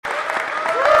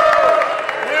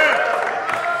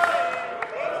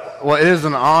Well, it is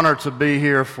an honor to be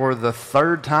here for the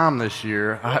third time this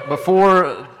year.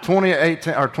 Before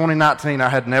 2018 or 2019, I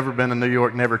had never been to New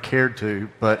York, never cared to.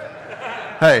 But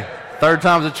hey, third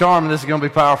time's a charm, and this is going to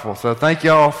be powerful. So thank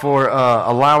y'all for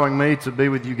allowing me to be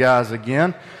with you guys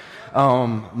again.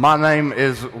 My name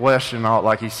is Wes Chenault,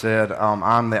 like he said.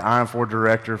 I'm the IM4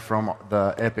 director from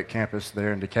the Epic campus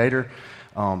there in Decatur.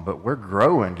 But we're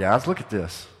growing, guys. Look at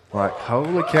this. Like,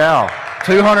 holy cow,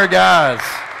 200 guys.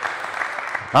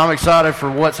 I'm excited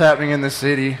for what's happening in this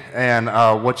city, and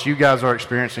what you guys are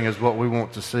experiencing is what we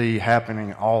want to see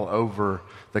happening all over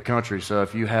the country. So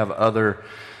if you have other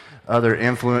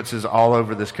influences all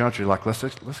over this country, like let's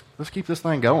keep this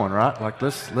thing going, right? Like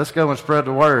let's go and spread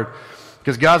the word,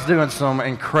 because God's doing some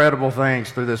incredible things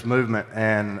through this movement.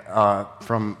 And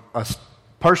from a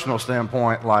personal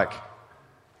standpoint, like,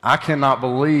 I cannot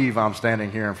believe I'm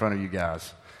standing here in front of you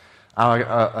guys.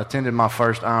 I attended my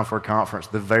first IM4 conference,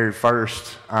 the very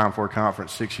first IM4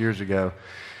 conference 6 years ago,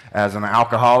 as an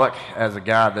alcoholic, as a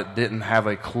guy that didn't have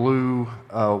a clue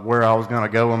where I was going to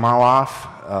go in my life.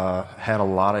 Had a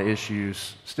lot of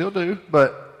issues, still do,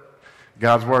 but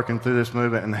God's working through this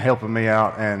movement and helping me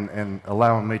out and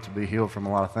allowing me to be healed from a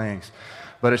lot of things.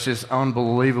 But it's just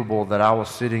unbelievable that I was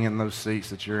sitting in those seats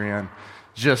that you're in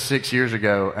just 6 years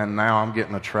ago, and now I'm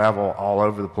getting to travel all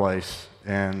over the place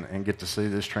and get to see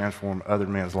this transform other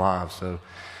men's lives. So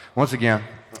once again,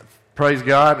 praise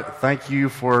God. Thank you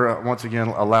for once again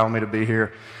allowing me to be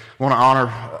here. I want to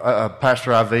honor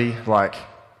Pastor IV. Like,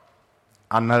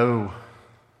 I know,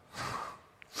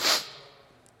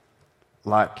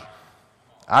 like,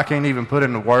 I can't even put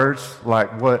into words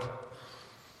like what,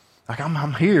 like,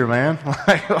 I'm here, man.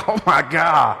 Like, oh my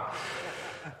God.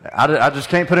 I just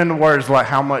can't put into words like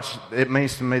how much it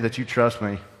means to me that you trust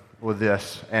me with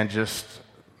this, and just,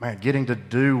 man, getting to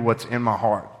do what's in my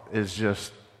heart is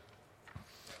just,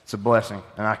 it's a blessing,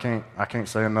 and I can't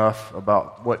say enough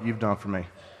about what you've done for me.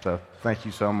 So thank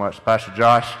you so much. Pastor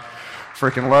Josh,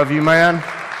 freaking love you, man.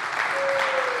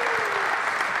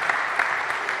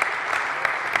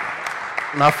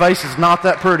 My face is not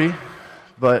that pretty,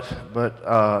 but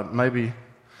maybe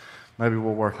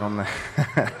we'll work on that.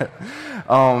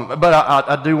 But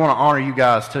I do want to honor you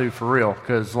guys too, for real,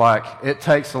 because like, it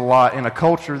takes a lot in a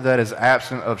culture that is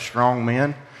absent of strong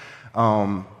men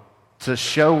to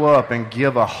show up and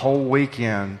give a whole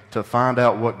weekend to find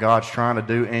out what God's trying to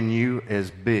do in you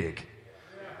is big.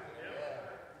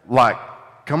 Like,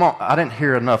 come on, I didn't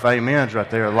hear enough amens right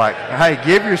there. Like, hey,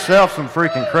 give yourself some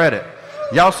freaking credit.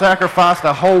 Y'all sacrificed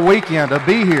a whole weekend to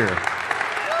be here.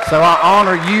 So I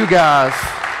honor you guys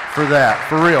for that,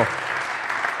 for real.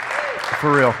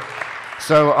 For real.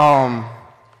 So,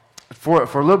 for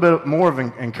a little bit more of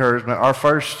an encouragement, our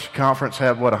first conference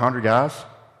had, 100 guys?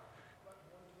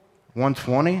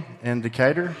 120 in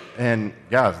Decatur? And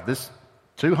guys, this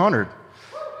 200.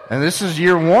 And this is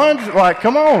year one? Like,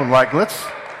 come on, like,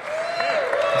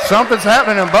 something's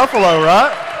happening in Buffalo,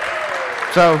 right?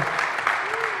 So,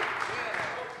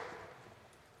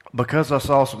 because I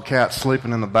saw some cats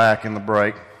sleeping in the back in the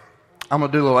break, I'm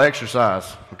going to do a little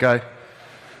exercise, okay?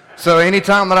 So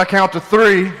anytime that I count to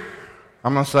 3,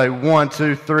 I'm going to say 1,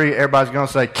 2, 3. Everybody's going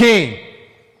to say, King.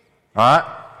 All right?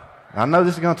 I know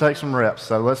this is going to take some reps,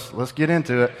 so let's get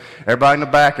into it. Everybody in the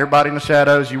back, everybody in the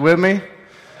shadows, you with me?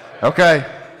 Okay.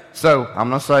 So I'm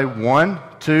going to say 1,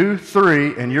 2,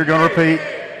 3, and you're going to repeat,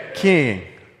 King.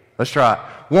 Let's try it.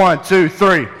 1, 2,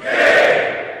 3.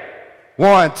 King.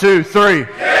 1, 2, 3. King.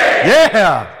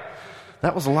 Yeah.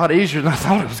 That was a lot easier than I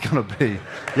thought it was going to be.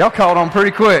 Y'all caught on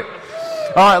pretty quick.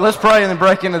 All right, let's pray and then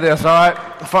break into this, all right?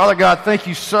 Father God, thank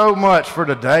you so much for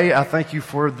today. I thank you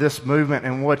for this movement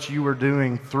and what you are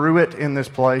doing through it in this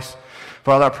place.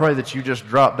 Father, I pray that you just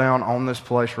drop down on this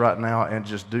place right now and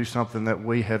just do something that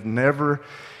we have never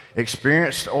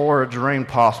experienced or dreamed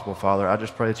possible, Father. I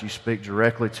just pray that you speak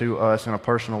directly to us in a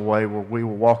personal way where we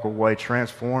will walk away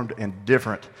transformed and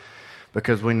different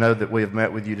because we know that we have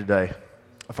met with you today.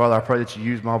 Father, I pray that you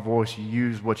use my voice, you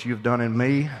use what you've done in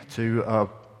me to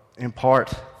impart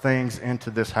things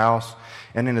into this house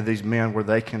and into these men where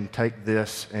they can take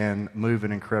this and move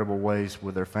in incredible ways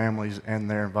with their families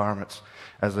and their environments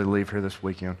as they leave here this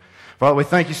weekend. Father, we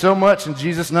thank you so much in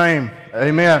Jesus' name.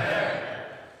 Amen.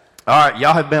 All right,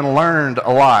 y'all have been learned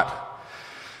a lot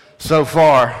so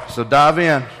far, so dive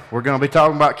in. We're going to be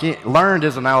talking about learned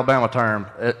is an Alabama term,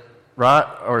 right?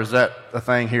 Or is that a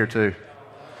thing here too?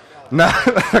 No,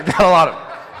 I got a lot of,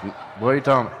 what are you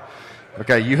talking about?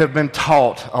 Okay, you have been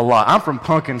taught a lot. I'm from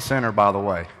Pumpkin Center, by the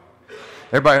way.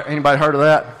 Anybody heard of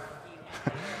that?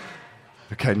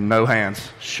 Okay, no hands.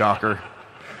 Shocker.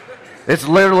 It's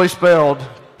literally spelled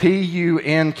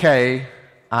Punkin.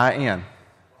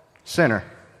 Center.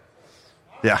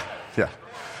 Yeah.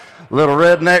 Little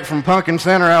redneck from Pumpkin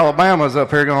Center, Alabama's up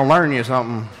here going to learn you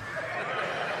something.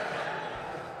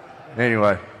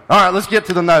 Anyway. All right, let's get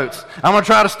to the notes. I'm going to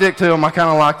try to stick to them. I kind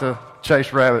of like to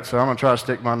chase rabbits, so I'm going to try to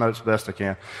stick to my notes best I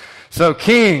can. So,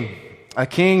 king. A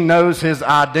king knows his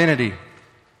identity.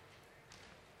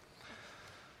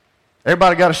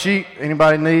 Everybody got a sheet?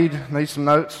 Anybody need some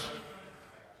notes?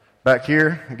 Back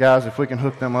here? Guys, if we can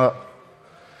hook them up.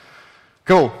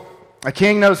 Cool. A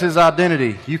king knows his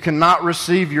identity. You cannot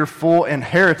receive your full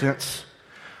inheritance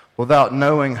without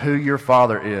knowing who your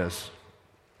father is.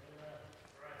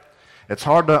 It's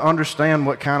hard to understand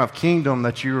what kind of kingdom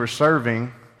that you are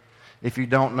serving if you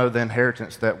don't know the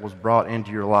inheritance that was brought into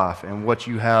your life and what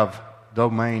you have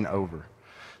domain over.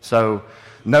 So,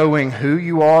 knowing who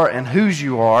you are and whose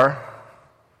you are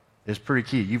is pretty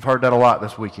key. You've heard that a lot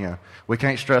this weekend. We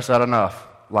can't stress that enough.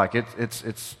 Like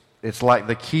it's like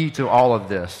the key to all of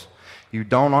this. You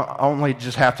don't only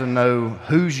just have to know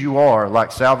whose you are,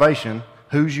 like salvation,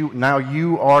 now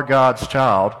you are God's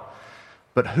child,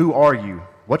 but who are you?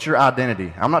 What's your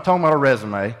identity? I'm not talking about a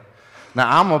resume.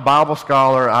 Now, I'm a Bible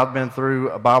scholar. I've been through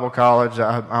a Bible college.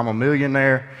 I'm a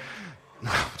millionaire.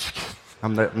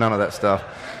 I'm none of that stuff.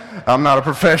 I'm not a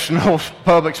professional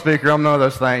public speaker. I'm none of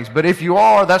those things. But if you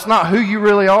are, that's not who you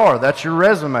really are. That's your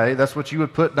resume. That's what you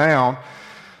would put down.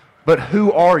 But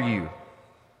who are you?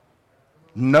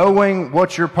 Knowing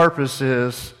what your purpose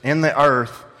is in the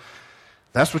earth,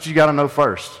 that's what you got to know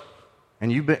first.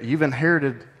 And you've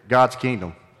inherited God's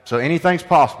kingdom. So anything's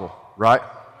possible, right?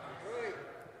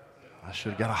 I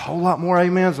should have got a whole lot more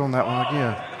amens on that one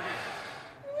again.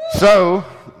 So,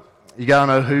 you got to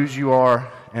know whose you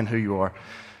are and who you are.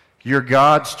 You're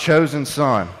God's chosen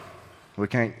son. We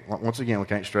can't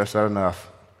stress that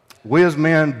enough. We as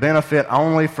men benefit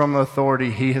only from the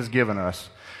authority he has given us.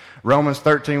 Romans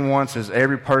 13:1 says,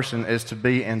 every person is to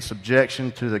be in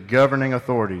subjection to the governing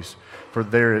authorities, for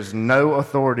there is no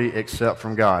authority except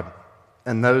from God,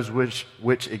 and those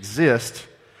which exist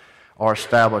are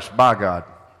established by God.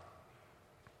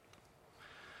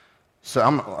 So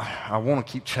I want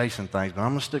to keep chasing things, but I'm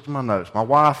going to stick to my notes. My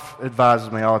wife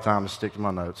advises me all the time to stick to my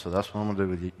notes, so that's what I'm going to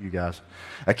do with you guys.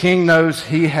 A king knows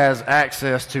he has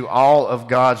access to all of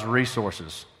God's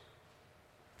resources.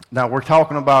 Now, we're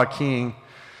talking about a king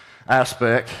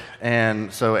aspect,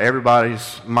 and so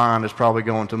everybody's mind is probably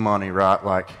going to money, right?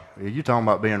 Like, you're talking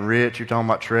about being rich, you're talking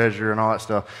about treasure and all that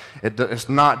stuff. It's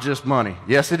not just money.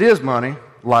 Yes, it is money.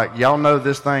 Like, y'all know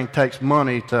this thing takes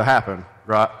money to happen,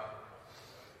 right?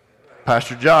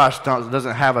 Pastor Josh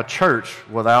doesn't have a church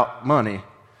without money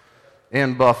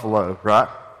in Buffalo, right?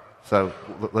 So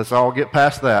let's all get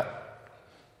past that.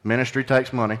 Ministry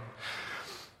takes money.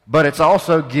 But it's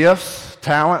also gifts,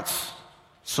 talents,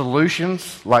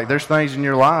 solutions. Like there's things in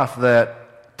your life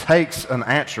that takes an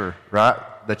answer, right,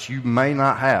 that you may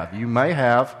not have. You may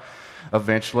have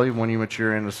eventually when you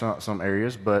mature into some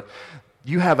areas, but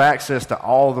you have access to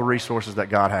all the resources that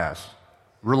God has.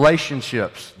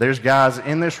 Relationships. There's guys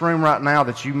in this room right now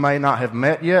that you may not have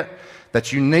met yet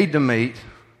that you need to meet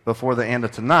before the end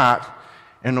of tonight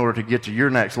in order to get to your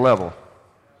next level.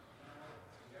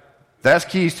 That's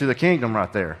keys to the kingdom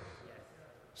right there.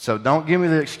 So don't give me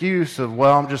the excuse of,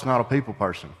 well, I'm just not a people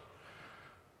person.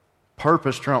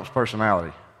 Purpose trumps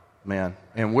personality, man.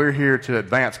 And we're here to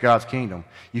advance God's kingdom.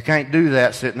 You can't do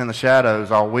that sitting in the shadows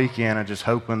all weekend and just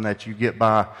hoping that you get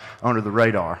by under the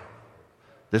radar.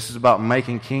 This is about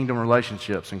making kingdom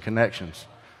relationships and connections,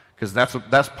 because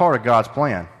that's part of God's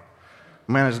plan.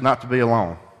 Man is not to be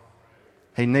alone.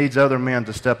 He needs other men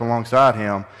to step alongside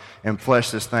him and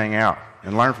flesh this thing out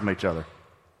and learn from each other.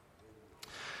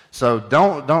 So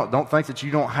don't think that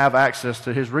you don't have access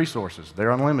to his resources.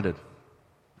 They're unlimited.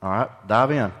 All right,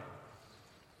 dive in.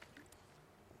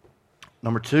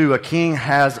 Number 2, a king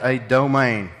has a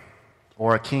domain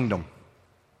or a kingdom.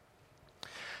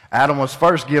 Adam was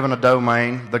first given a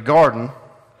domain, the garden,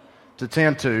 to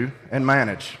tend to and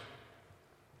manage.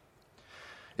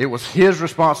 It was his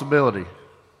responsibility.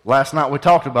 Last night we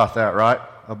talked about that, right?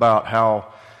 About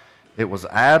how it was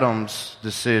Adam's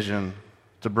decision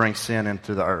to bring sin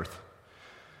into the earth.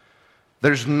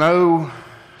 There's no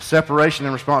separation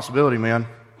in responsibility, man.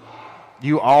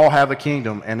 You all have a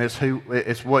kingdom, and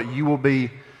it's what you will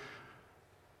be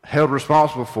held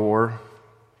responsible for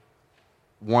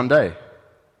one day.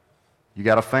 You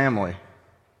got a family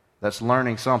that's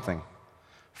learning something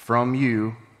from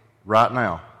you right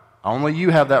now. Only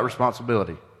you have that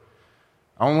responsibility.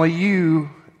 Only you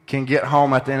can get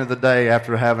home at the end of the day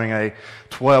after having a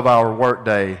 12-hour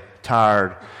workday,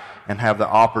 tired, and have the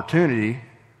opportunity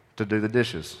to do the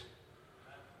dishes.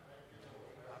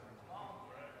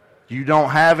 You don't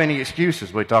have any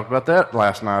excuses. We talked about that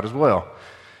last night as well.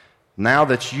 Now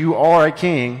that you are a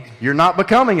king, you're not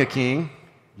becoming a king.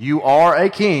 You are a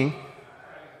king.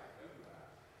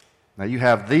 Now you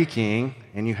have the king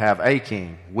and you have a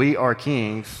king. We are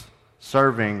kings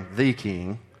serving the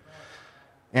king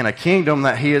in a kingdom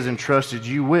that he has entrusted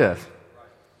you with.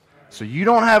 So you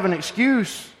don't have an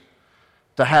excuse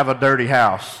to have a dirty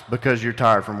house because you're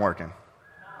tired from working.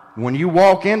 When you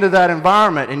walk into that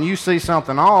environment and you see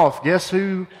something off, guess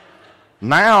who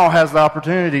now has the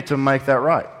opportunity to make that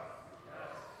right?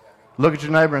 Look at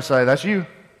your neighbor and say, that's you.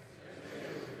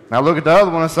 Now look at the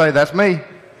other one and say, that's me.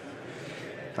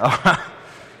 All right.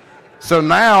 So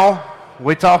now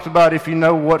we talked about if you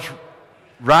know what's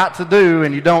right to do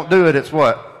and you don't do it, it's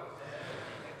what?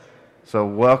 So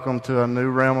welcome to a new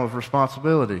realm of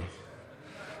responsibility.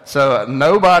 So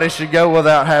nobody should go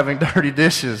without having dirty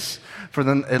dishes for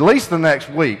at least the next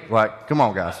week. Like, come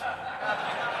on, guys.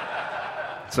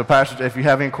 So, Pastor, if you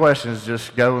have any questions,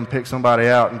 just go and pick somebody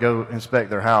out and go inspect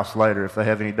their house later. If they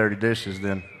have any dirty dishes,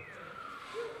 then...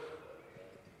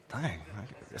 Dang.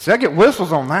 See, I get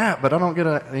whistles on that, but I don't get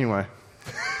a... Anyway.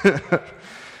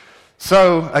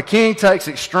 So, a king takes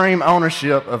extreme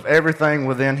ownership of everything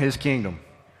within his kingdom.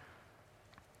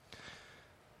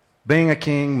 Being a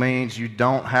king means you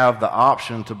don't have the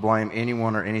option to blame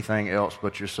anyone or anything else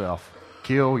but yourself.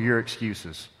 Kill your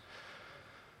excuses.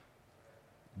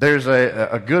 There's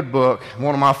a good book,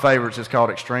 one of my favorites is called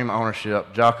Extreme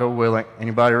Ownership, Jocko Willink.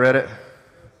 Anybody read it?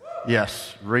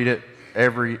 Yes, read it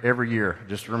every year.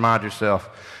 Just to remind yourself.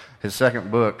 His second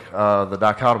book, The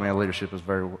Dichotomy of Leadership, is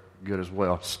very good as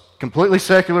well. It's a completely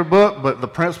secular book, but the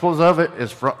principles of it,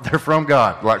 they're from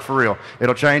God, like for real.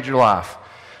 It'll change your life.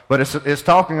 But it's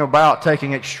talking about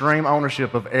taking extreme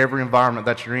ownership of every environment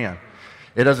that you're in.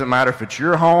 It doesn't matter if it's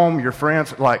your home, your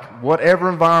friends, like whatever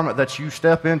environment that you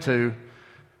step into,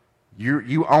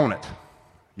 you own it.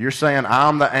 You're saying,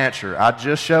 I'm the answer. I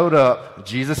just showed up.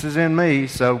 Jesus is in me,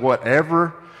 so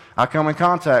whatever I come in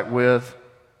contact with,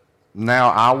 now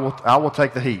I will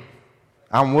take the heat.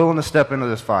 I'm willing to step into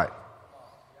this fight.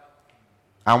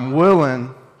 I'm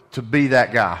willing to be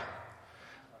that guy.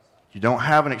 You don't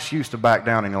have an excuse to back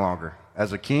down any longer.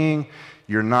 As a king,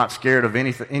 you're not scared of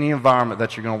any environment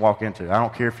that you're going to walk into. I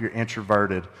don't care if you're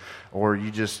introverted or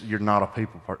you're not a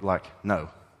people part. Like, no,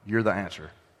 you're the answer.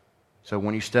 So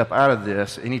when you step out of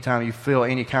this, anytime you feel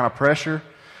any kind of pressure,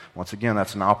 once again,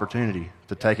 that's an opportunity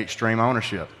to take extreme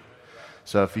ownership.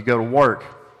 So if you go to work,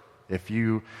 if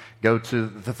you go to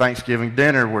the Thanksgiving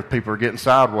dinner where people are getting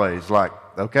sideways, like,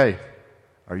 okay,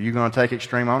 are you going to take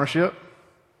extreme ownership?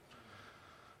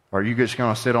 Or are you just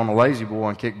going to sit on the lazy boy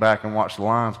and kick back and watch the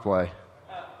Lions play?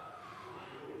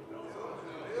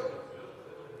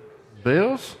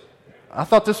 Bills? I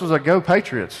thought this was a Go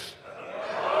Patriots.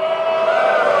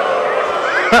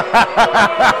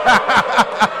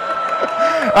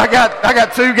 I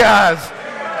got two guys.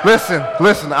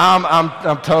 Listen.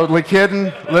 I'm totally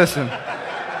kidding. Listen.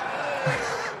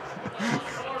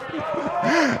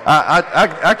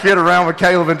 I kid around with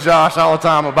Caleb and Josh all the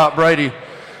time about Brady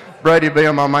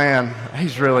being my man.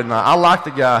 He's really not. I like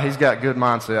the guy. He's got good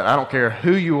mindset. I don't care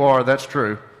who you are. That's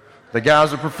true. The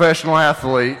guy's a professional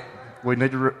athlete. We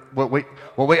need to what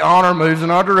we honor moves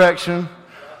in our direction.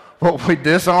 What we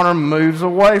dishonor moves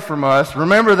away from us.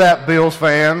 Remember that, Bills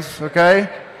fans. Okay?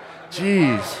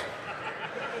 Jeez.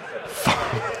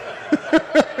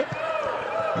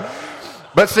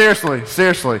 But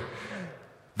seriously.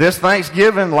 This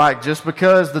Thanksgiving, like, just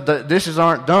because the dishes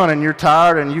aren't done and you're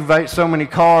tired and you've ate so many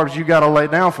carbs, you got to lay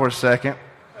down for a second.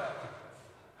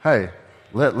 Hey,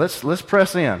 let's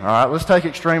press in. All right, let's take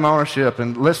extreme ownership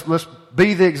and let's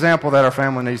be the example that our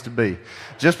family needs to be.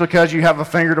 Just because you have a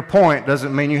finger to point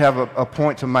doesn't mean you have a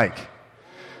point to make.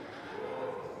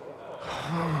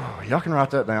 Y'all can write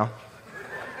that down.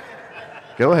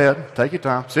 Go ahead, take your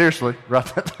time. Seriously,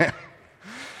 write that down.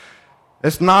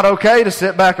 It's not okay to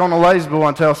sit back on the lazy boy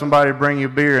and tell somebody to bring you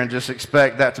beer and just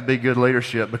expect that to be good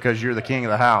leadership because you're the king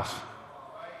of the house.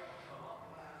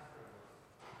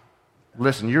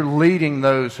 Listen, you're leading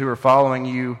those who are following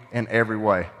you in every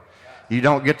way. You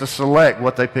don't get to select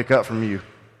what they pick up from you.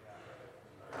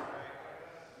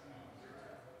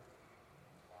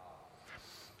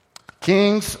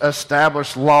 Kings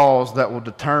establish laws that will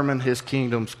determine his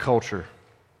kingdom's culture.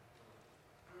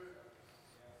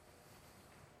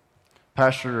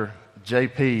 Pastor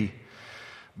JP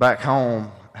back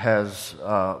home has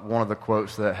one of the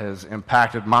quotes that has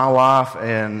impacted my life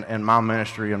and my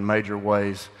ministry in major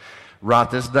ways. Write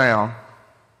this down.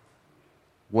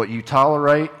 What you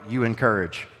tolerate, you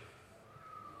encourage.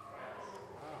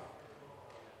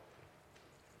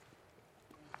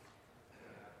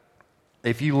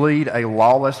 If you lead a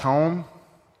lawless home,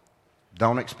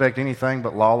 don't expect anything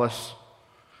but lawless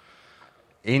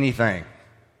anything.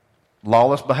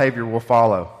 Lawless behavior will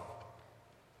follow.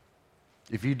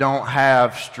 If you don't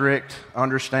have strict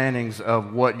understandings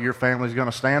of what your family is going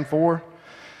to stand for,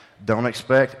 don't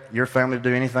expect your family to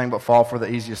do anything but fall for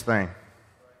the easiest thing.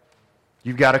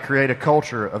 You've got to create a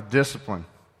culture of discipline.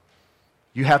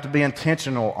 You have to be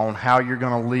intentional on how you're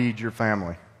going to lead your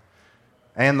family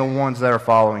and the ones that are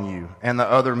following you and the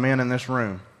other men in this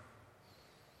room.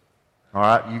 All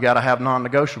right? You got to have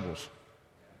non-negotiables.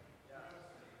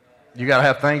 You got to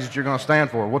have things that you're going to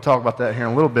stand for. We'll talk about that here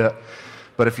in a little bit.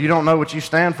 But if you don't know what you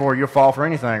stand for, you'll fall for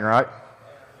anything, right?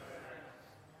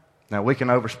 Now, we can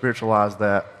over-spiritualize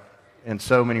that in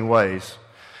so many ways.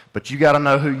 But you got to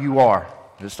know who you are.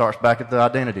 It starts back at the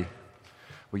identity.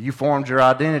 Well, you formed your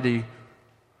identity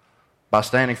by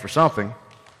standing for something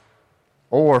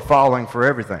or falling for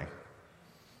everything.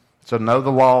 So know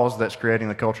the laws that's creating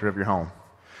the culture of your home.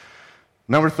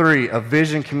 Number 3, a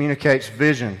vision communicates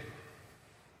vision.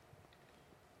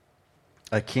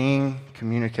 A king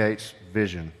communicates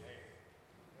vision.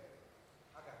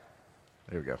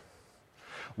 There we go.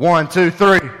 1, 2,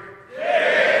 3.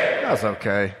 Yeah. That was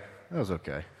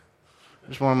okay.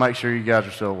 Just want to make sure you guys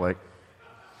are still awake.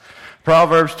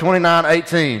 Proverbs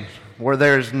 29:18. Where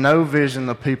there is no vision,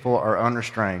 the people are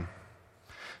unrestrained.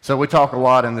 So we talk a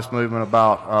lot in this movement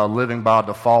about living by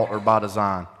default or by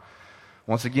design.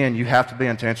 Once again, you have to be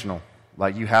intentional.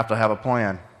 Like, you have to have a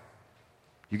plan.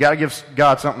 You got to give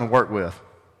God something to work with.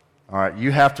 All right,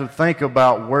 you have to think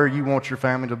about where you want your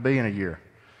family to be in a year.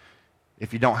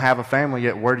 If you don't have a family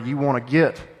yet, where do you want to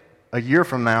get a year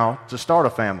from now to start a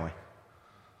family?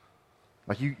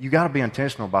 Like, you got to be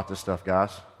intentional about this stuff,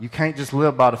 guys. You can't just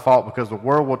live by default, because the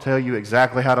world will tell you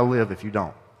exactly how to live if you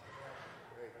don't.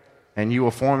 And you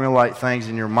will formulate things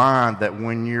in your mind that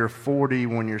when you're 40,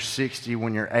 when you're 60,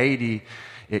 when you're 80,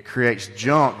 it creates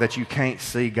junk that you can't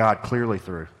see God clearly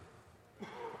through.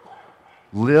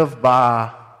 Live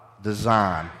by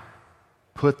design.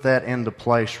 Put that into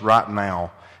place right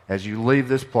now as you leave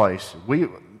this place.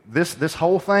 This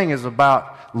whole thing is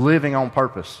about living on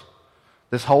purpose.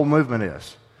 This whole movement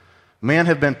is. Men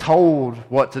have been told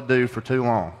what to do for too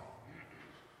long.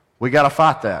 We got to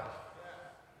fight that.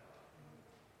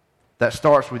 That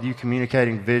starts with you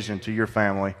communicating vision to your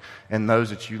family and those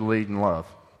that you lead and love.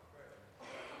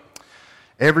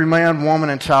 Every man, woman,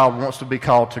 and child wants to be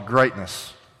called to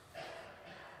greatness.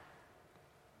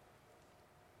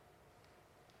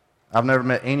 I've never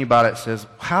met anybody that says,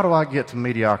 how do I get to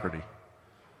mediocrity?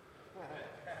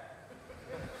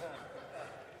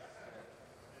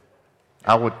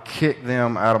 I would kick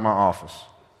them out of my office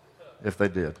if they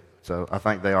did. So I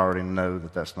think they already know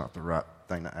that that's not the right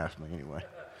thing to ask me anyway.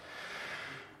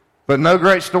 But no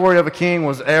great story of a king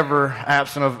was ever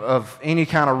absent of any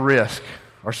kind of risk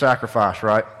or sacrifice,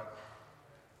 right?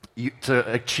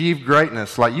 To achieve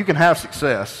greatness, like, you can have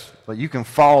success, but you can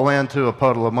fall into a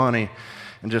puddle of money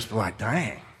and just be like,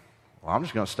 dang, well, I'm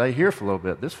just going to stay here for a little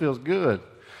bit. This feels good.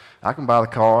 I can buy the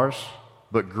cars.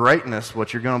 But greatness,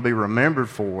 what you're going to be remembered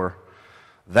for,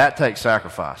 that takes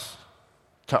sacrifice.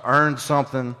 To earn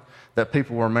something that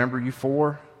people will remember you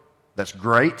for, that's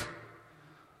great,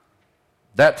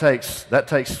 that takes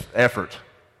effort.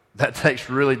 That takes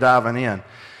really diving in.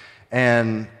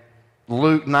 And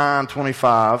Luke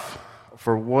 9:25,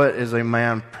 for what is a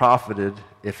man profited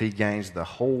if he gains the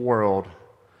whole world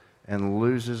and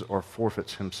loses or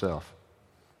forfeits himself?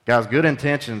 Guys, good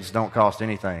intentions don't cost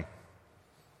anything.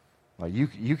 Like,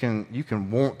 you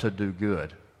can want to do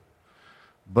good,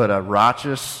 but a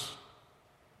righteous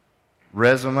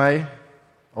resume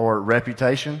or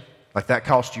reputation, like, that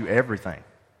costs you everything.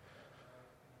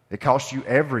 It costs you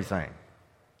everything.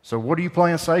 So what are you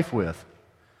playing safe with?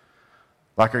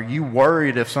 Like, are you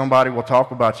worried if somebody will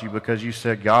talk about you because you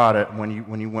said God when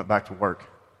you went back to work?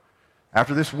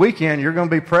 After this weekend, you're going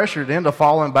to be pressured into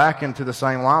falling back into the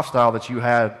same lifestyle that you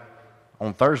had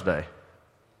on Thursday.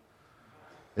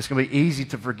 It's going to be easy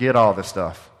to forget all this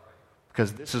stuff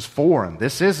because this is foreign.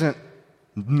 This isn't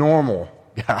normal,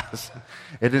 guys.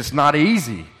 It is not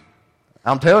easy.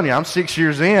 I'm telling you, I'm 6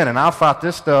 years in, and I'll fight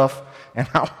this stuff, and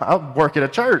I'll work at a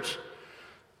church,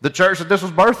 the church that this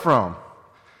was birthed from.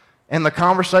 And the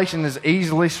conversation is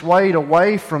easily swayed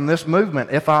away from this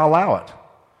movement if I allow it.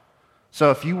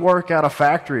 So if you work at a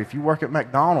factory, if you work at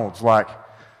McDonald's, like,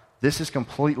 this is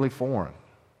completely foreign.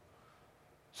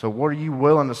 So what are you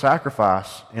willing to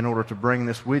sacrifice in order to bring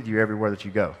this with you everywhere that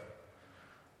you go?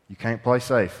 You can't play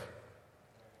safe.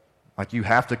 Like, you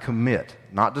have to commit.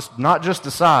 Not just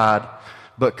decide,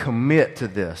 but commit to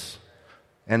this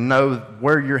and know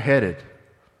where you're headed.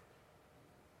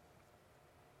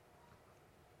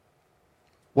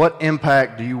 What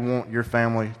impact do you want your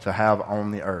family to have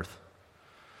on the earth?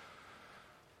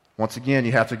 Once again,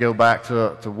 you have to go back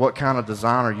to what kind of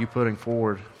design are you putting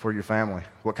forward for your family?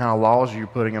 What kind of laws are you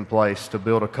putting in place to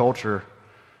build a culture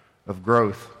of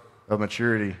growth, of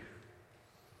maturity?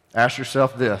 Ask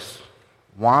yourself this: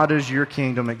 why does your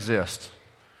kingdom exist?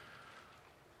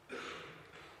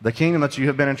 The kingdom that you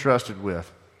have been entrusted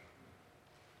with.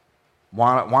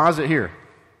 Why is it here?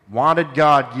 Why did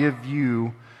God give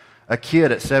you a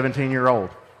kid at 17-year-old?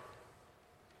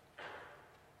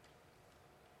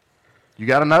 You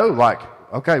got to know, like,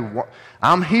 okay,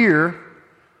 I'm here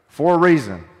for a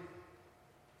reason.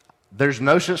 There's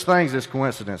no such things as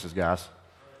coincidences, guys.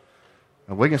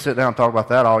 And we can sit down and talk about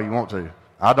that all you want to.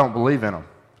 I don't believe in them.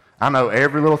 I know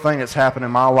every little thing that's happened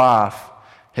in my life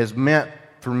has meant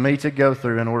for me to go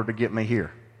through in order to get me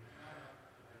here.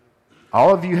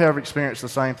 All of you have experienced the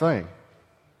same thing.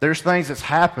 There's things that's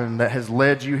happened that has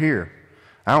led you here.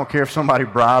 I don't care if somebody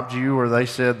bribed you or they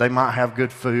said they might have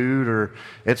good food or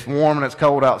it's warm and it's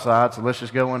cold outside, so let's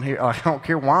just go in here. I don't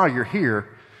care why you're here,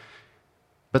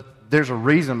 but there's a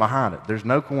reason behind it. There's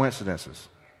no coincidences.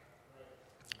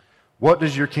 What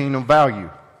does your kingdom value?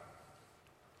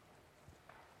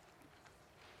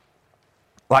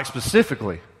 Like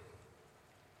specifically,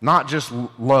 not just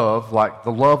love, like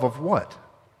the love of what?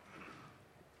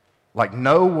 Like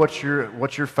know what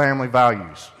your family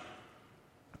values.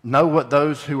 Know what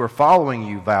those who are following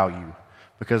you value,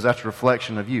 because that's a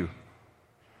reflection of you.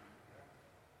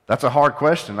 That's a hard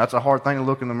question. That's a hard thing to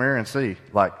look in the mirror and see.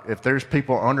 Like, if there's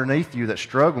people underneath you that's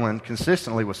struggling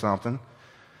consistently with something,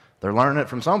 they're learning it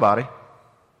from somebody,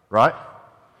 right?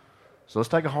 So let's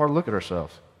take a hard look at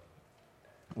ourselves.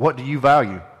 What do you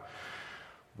value?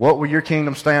 What will your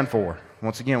kingdom stand for?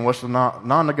 Once again, what's the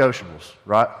non-negotiables,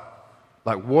 right?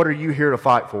 Like, what are you here to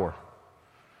fight for?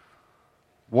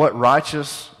 What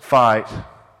righteous fight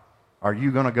are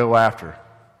you going to go after?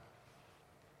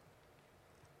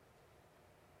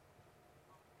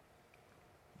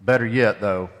 Better yet,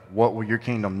 though, what will your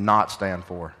kingdom not stand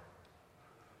for?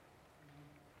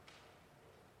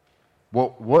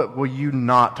 What will you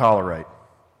not tolerate?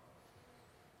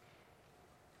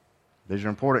 These are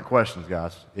important questions,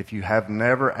 guys. If you have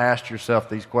never asked yourself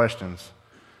these questions,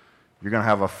 you're going to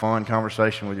have a fun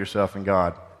conversation with yourself and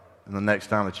God and the next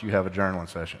time that you have a journaling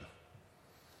session.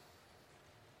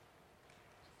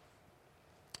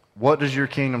 What does your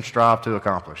kingdom strive to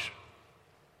accomplish?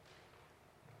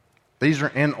 These are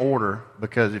in order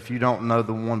because if you don't know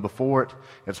the one before it,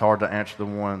 it's hard to answer the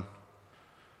one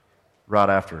right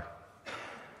after.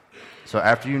 So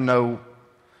after you know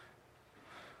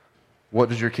what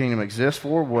does your kingdom exist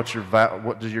for, what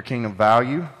does your kingdom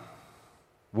value,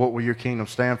 what will your kingdom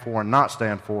stand for and not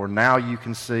stand for, now you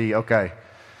can see, okay,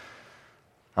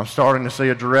 I'm starting to see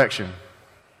a direction.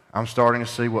 I'm starting to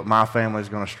see what my family is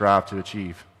going to strive to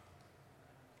achieve.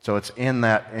 So it's in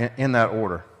that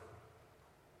order.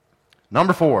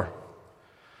 Number 4,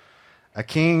 a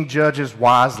king judges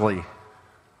wisely.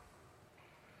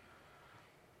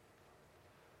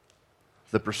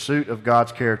 The pursuit of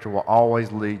God's character will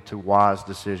always lead to wise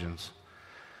decisions.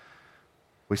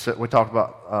 We talked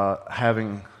about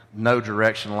having no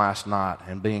direction last night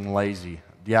and being lazy.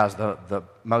 Guys, the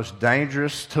most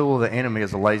dangerous tool of the enemy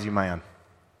is a lazy man.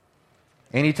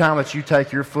 Anytime that you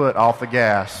take your foot off the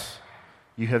gas,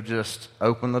 you have just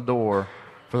opened the door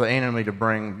for the enemy to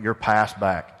bring your past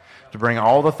back, to bring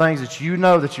all the things that you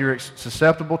know that you're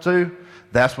susceptible to.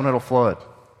 That's when it'll flood.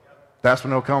 That's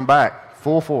when it'll come back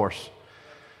full force.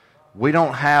 We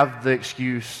don't have the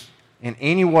excuse in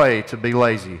any way to be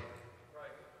lazy.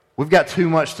 We've got too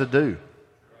much to do.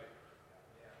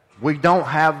 We don't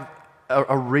have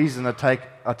a reason to take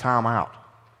a time out.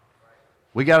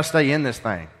 We got to stay in this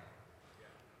thing.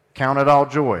 Count it all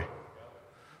joy.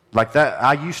 Like that,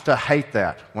 I used to hate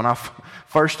that. When I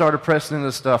first started pressing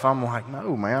into stuff, I'm like,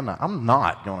 no, man, I'm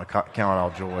not going to count it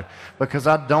all joy because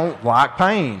I don't like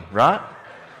pain, right?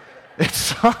 It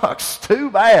sucks.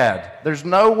 Too bad. There's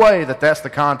no way that that's the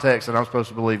context that I'm supposed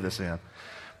to believe this in.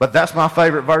 But that's my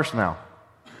favorite verse now,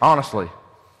 honestly,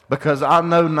 because I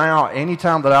know now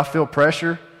anytime that I feel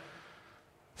pressure,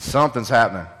 something's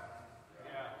happening.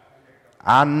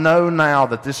 I know now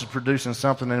that this is producing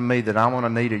something in me that I'm going to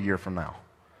need a year from now.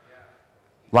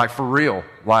 Like for real.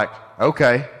 Like,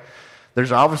 okay,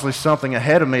 there's obviously something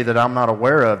ahead of me that I'm not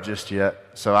aware of just yet.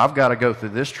 So I've got to go through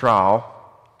this trial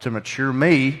to mature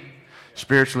me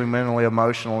spiritually, mentally,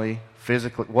 emotionally,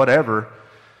 physically, whatever,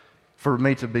 for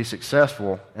me to be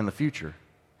successful in the future.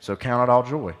 So count it all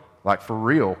joy. Like for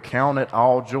real, count it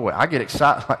all joy. I get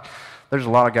excited. Like, there's a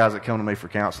lot of guys that come to me for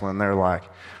counseling. They're like,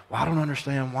 well, I don't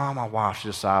understand why my wife's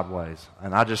just sideways.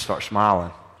 And I just start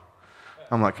smiling.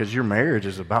 I'm like, because your marriage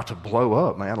is about to blow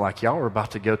up, man. Like, y'all are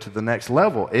about to go to the next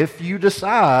level if you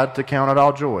decide to count it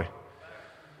all joy.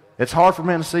 It's hard for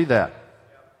men to see that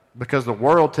because the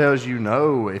world tells you,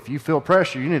 no, if you feel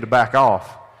pressure, you need to back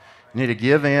off. You need to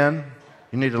give in.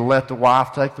 You need to let the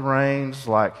wife take the reins.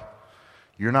 Like,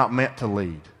 you're not meant to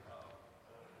lead.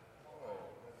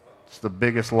 It's the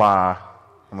biggest lie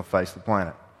on the face of the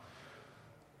planet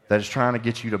that is trying to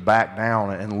get you to back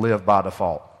down and live by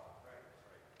default.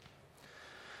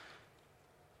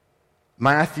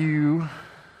 Matthew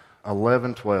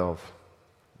 11:12.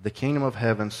 The kingdom of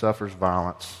heaven suffers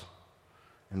violence,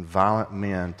 and violent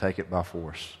men take it by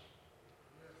force.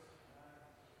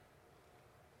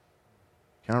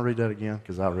 Can I read that again?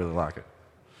 Because I really like it.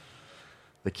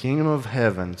 The kingdom of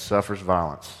heaven suffers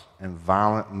violence, and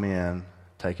violent men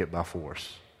take it by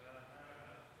force.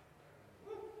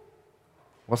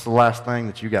 What's the last thing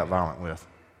that you got violent with?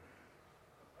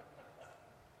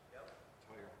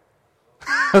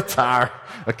 A tire,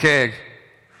 a keg.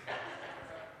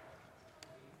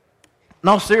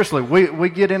 No, seriously, we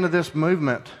get into this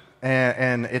movement,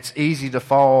 and it's easy to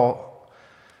fall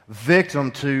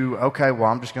victim to, okay, well,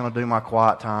 I'm just going to do my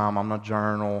quiet time. I'm going to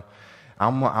journal.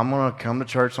 I'm going to come to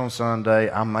church on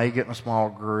Sunday. I may get in a small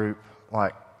group.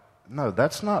 Like, no,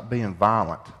 that's not being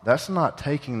violent. That's not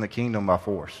taking the kingdom by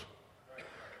force.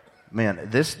 Man,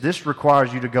 this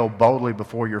requires you to go boldly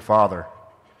before your Father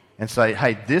and say,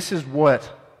 hey, this is what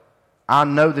I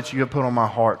know that you have put on my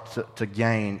heart to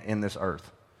gain in this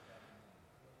earth.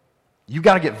 You've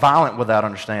got to get violent with that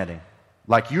understanding.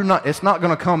 Like, it's not going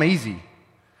to come easy.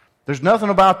 There's nothing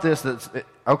about this that's,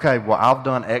 okay, well, I've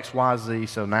done X, Y, Z,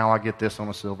 so now I get this on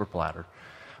a silver platter.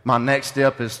 My next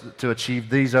step is to achieve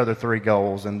these other 3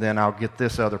 goals, and then I'll get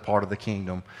this other part of the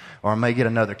kingdom. Or I may get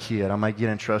another kid. I may get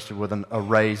entrusted with a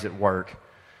raise at work.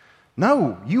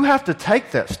 No, you have to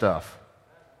take that stuff.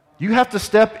 You have to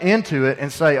step into it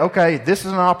and say, okay, this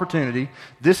is an opportunity.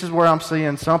 This is where I'm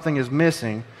seeing something is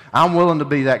missing. I'm willing to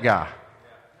be that guy.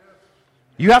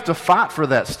 You have to fight for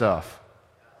that stuff.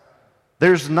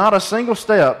 There's not a single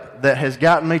step that has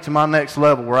gotten me to my next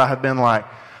level where I have been like,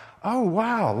 oh,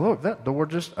 wow, look, that door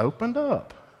just opened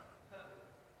up.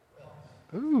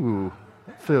 Ooh,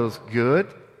 that feels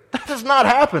good. That does not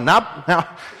happen.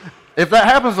 Now, if that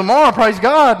happens tomorrow, praise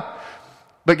God.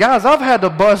 But guys, I've had to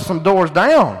bust some doors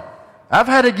down. I've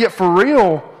had to get for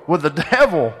real with the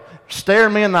devil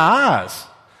staring me in the eyes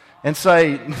and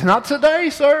say, not today,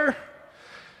 sir.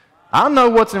 I know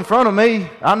what's in front of me.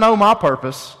 I know my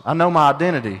purpose. I know my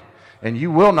identity. And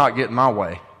you will not get in my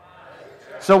way.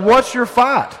 So what's your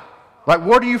fight? Like,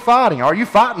 what are you fighting? Are you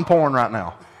fighting porn right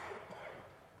now?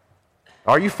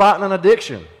 Are you fighting an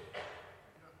addiction?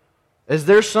 Is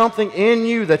there something in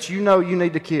you that you know you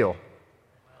need to kill?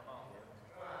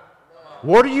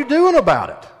 What are you doing about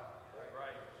it?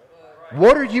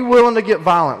 What are you willing to get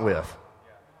violent with?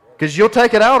 Because you'll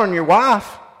take it out on your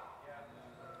wife.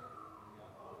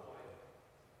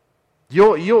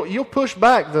 You'll push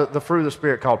back the fruit of the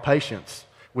Spirit called patience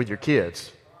with your kids.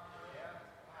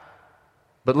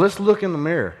 But let's look in the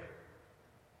mirror.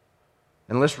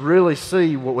 And let's really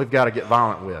see what we've got to get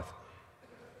violent with.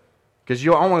 Because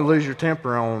you'll only lose your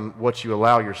temper on what you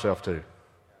allow yourself to.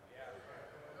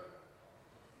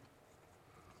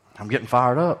 I'm getting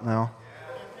fired up now.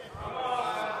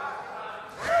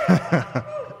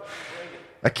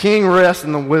 A king rests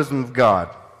in the wisdom of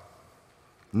God,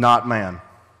 not man.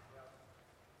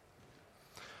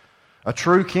 A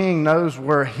true king knows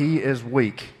where he is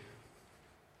weak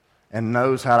and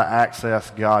knows how to access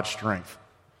God's strength.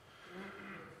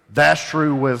 That's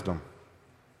true wisdom.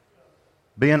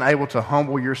 Being able to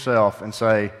humble yourself and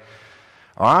say,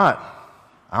 all right,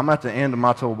 I'm at the end of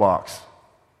my toolbox.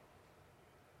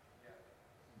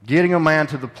 Getting a man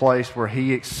to the place where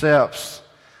he accepts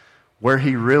where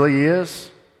he really is,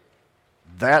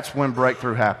 that's when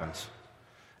breakthrough happens.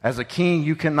 As a king,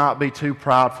 you cannot be too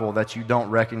prideful that you don't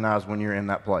recognize when you're in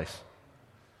that place.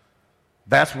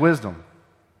 That's wisdom.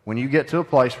 When you get to a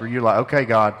place where you're like, okay,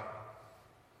 God,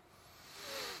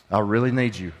 I really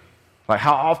need you. Like,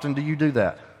 how often do you do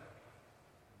that?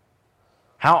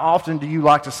 How often do you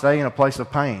like to stay in a place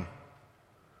of pain?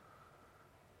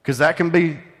 Because that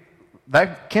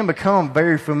can become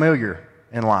very familiar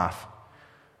in life.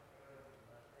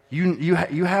 You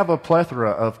have a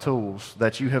plethora of tools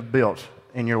that you have built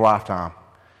in your lifetime.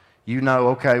 You know,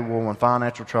 okay, well, when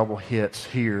financial trouble hits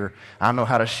here, I know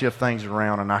how to shift things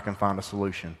around and I can find a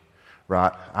solution,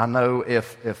 right? I know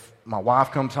if my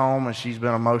wife comes home and she's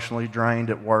been emotionally drained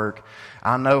at work,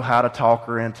 I know how to talk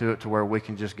her into it to where we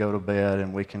can just go to bed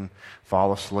and we can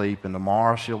fall asleep and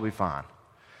tomorrow she'll be fine.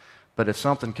 But if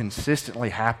something consistently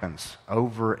happens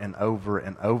over and over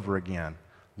and over again,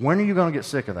 when are you going to get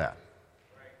sick of that?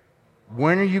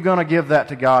 When are you going to give that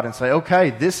to God and say,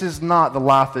 okay, this is not the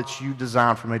life that you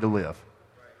designed for me to live?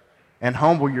 And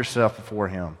humble yourself before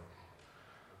Him.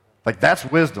 Like, that's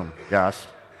wisdom, guys.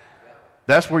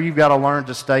 That's where you've got to learn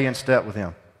to stay in step with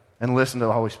Him and listen to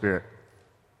the Holy Spirit.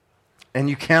 And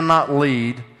you cannot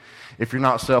lead if you're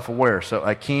not self-aware. So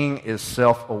a king is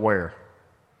self-aware.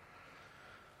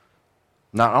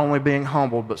 Not only being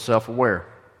humbled, but self-aware.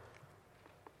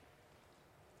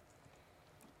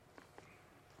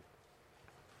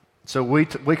 So we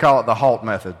call it the HALT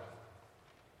method.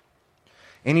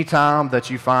 Anytime that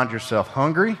you find yourself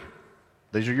hungry,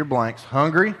 these are your blanks,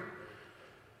 hungry,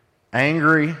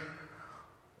 angry,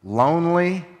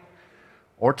 lonely,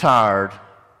 or tired,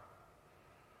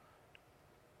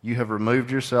 you have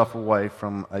removed yourself away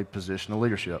from a position of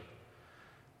leadership.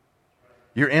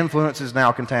 Your influence is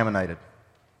now contaminated.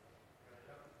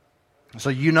 So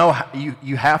you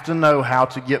have to know how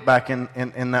to get back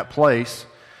in that place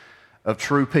of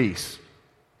true peace.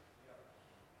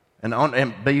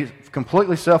 And be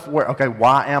completely self-aware. Okay,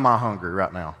 why am I hungry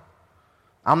right now?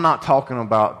 I'm not talking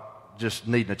about just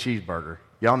needing a cheeseburger.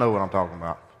 Y'all know what I'm talking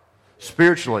about.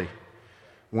 Spiritually,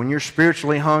 when you're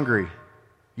spiritually hungry,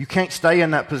 you can't stay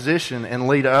in that position and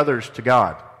lead others to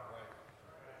God.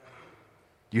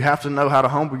 You have to know how to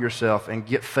humble yourself and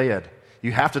get fed.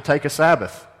 You have to take a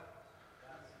Sabbath.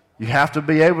 You have to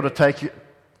be able to take it.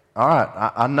 All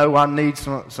right, I know I need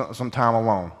some time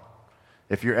alone.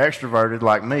 If you're extroverted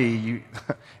like me,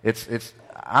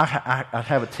 I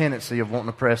have a tendency of wanting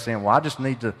to press in. Well, I just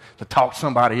need to talk to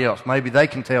somebody else. Maybe they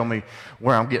can tell me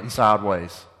where I'm getting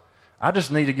sideways. I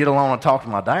just need to get alone and talk to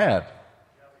my dad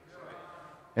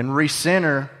and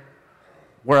recenter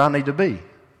where I need to be.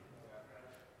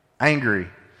 Angry.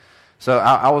 So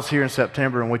I was here in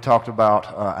September and we talked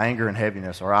about anger and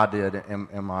heaviness, or I did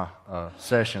in my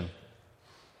session.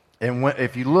 And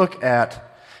if you look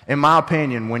at, in my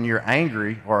opinion, when you're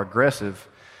angry or aggressive,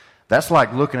 that's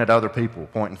like looking at other people,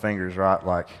 pointing fingers, right?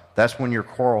 Like, that's when you're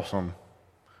quarrelsome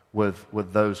with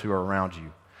those who are around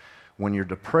you. When you're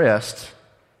depressed,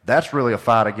 that's really a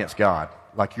fight against God.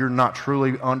 Like, you're not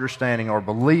truly understanding or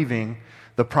believing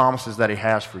the promises that He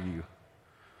has for you.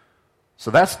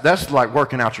 So that's like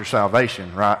working out your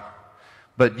salvation, right?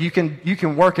 But you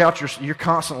can work out you're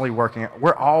constantly working out.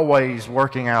 We're always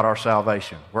working out our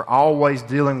salvation. We're always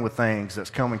dealing with things that's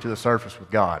coming to the surface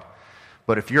with God.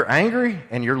 But if you're angry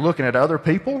and you're looking at other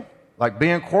people, like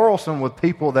being quarrelsome with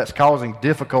people that's causing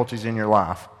difficulties in your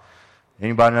life,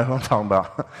 anybody know who I'm talking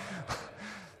about?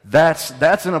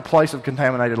 That's in a place of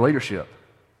contaminated leadership.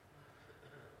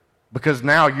 Because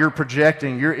now you're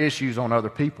projecting your issues on other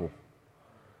people.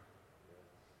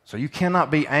 So you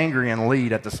cannot be angry and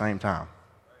lead at the same time.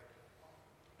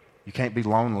 You can't be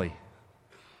lonely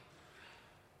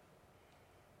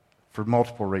for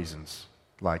multiple reasons.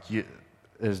 Like, it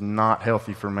is not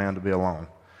healthy for a man to be alone.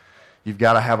 You've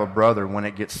got to have a brother when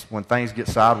things get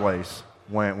sideways,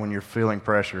 when you're feeling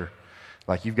pressure.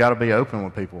 Like, you've got to be open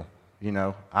with people. You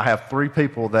know, I have 3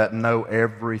 people that know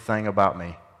everything about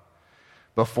me.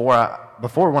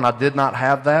 Before when I did not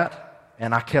have that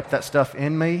and I kept that stuff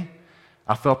in me,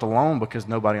 I felt alone because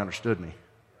nobody understood me.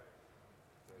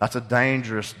 That's a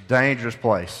dangerous, dangerous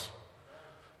place,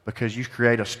 because you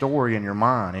create a story in your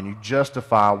mind and you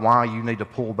justify why you need to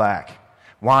pull back,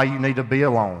 why you need to be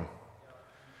alone.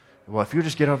 Well, if you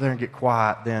just get over there and get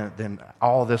quiet, then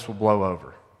all this will blow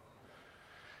over.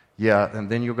 Yeah, and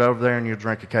then you'll go over there and you'll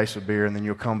drink a case of beer and then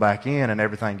you'll come back in and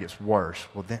everything gets worse.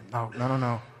 Well, then,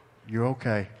 no. You're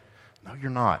okay. No,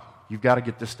 you're not. You've got to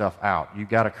get this stuff out. You've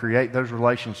got to create those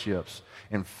relationships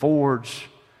and forge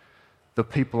the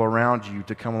people around you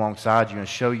to come alongside you and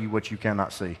show you what you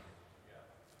cannot see.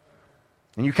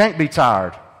 And you can't be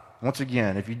tired. Once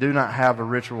again, if you do not have a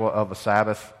ritual of a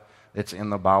Sabbath, it's in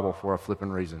the Bible for a flipping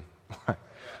reason.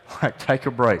 Like, take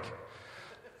a break.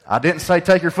 I didn't say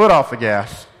take your foot off the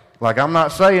gas. Like, I'm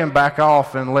not saying back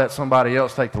off and let somebody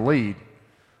else take the lead.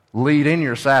 Lead in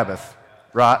your Sabbath,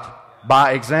 right?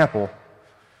 By example,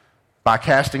 by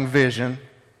casting vision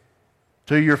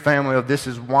to your family of this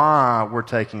is why we're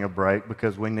taking a break,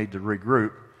 because we need to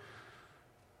regroup.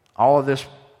 All of this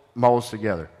molds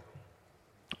together,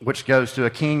 which goes to a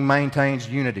king maintains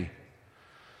unity.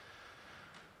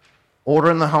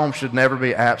 Order in the home should never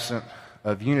be absent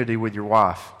of unity with your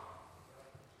wife.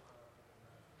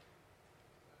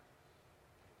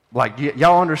 Like,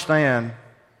 y'all understand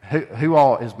who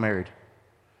all is married?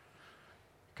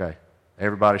 Okay.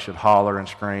 Everybody should holler and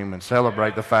scream and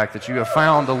celebrate the fact that you have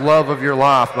found the love of your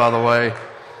life, by the way.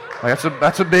 Like,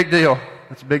 that's a big deal.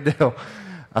 That's a big deal.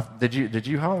 Did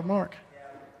you holler, Mark?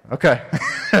 Okay.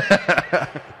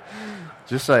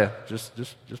 Just say it.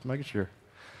 Just making sure.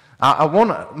 I want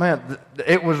to, man,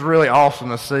 it was really awesome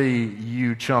to see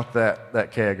you chunk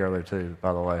that keg earlier too,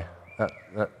 by the way.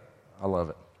 I love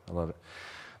it. I love it.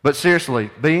 But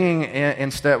seriously, being in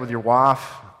step with your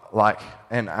wife, like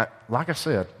I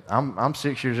said, I'm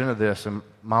 6 years into this, and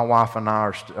my wife and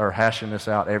I are hashing this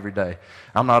out every day.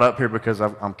 I'm not up here because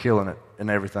I'm killing it and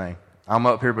everything. I'm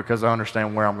up here because I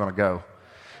understand where I'm going to go.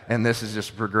 And this is just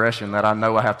a progression that I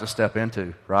know I have to step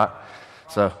into, right?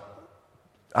 So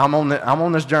I'm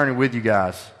on this journey with you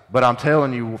guys, but I'm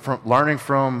telling you, learning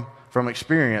from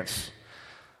experience,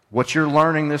 what you're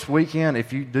learning this weekend,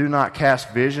 if you do not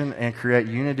cast vision and create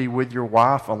unity with your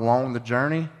wife along the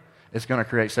journey, it's going to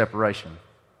create separation.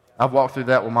 I've walked through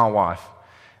that with my wife,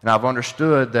 and I've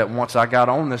understood that once I got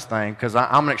on this thing, because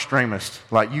I'm an extremist.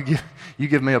 Like, you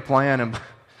give me a plan, and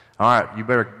all right, you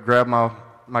better grab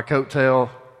my coattail,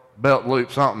 belt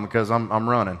loop, something, because I'm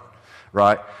running,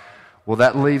 right? Well,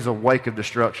 that leaves a wake of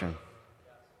destruction.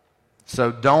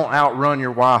 So don't outrun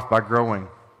your wife by growing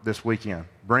this weekend.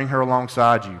 Bring her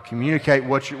alongside you. Communicate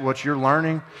what you're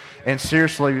learning, and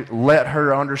seriously let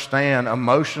her understand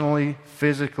emotionally,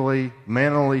 physically,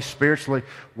 mentally, spiritually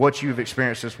what you've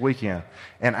experienced this weekend.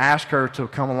 And ask her to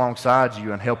come alongside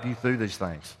you and help you through these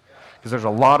things. Because there's a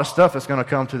lot of stuff that's going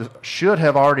to should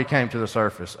have already came to the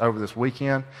surface over this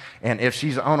weekend. And if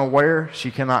she's unaware, she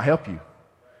cannot help you.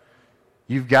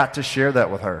 You've got to share that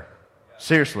with her.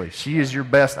 Seriously, she is your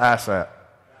best asset.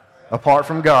 Apart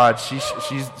from God,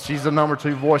 she's the number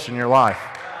 2 voice in your life.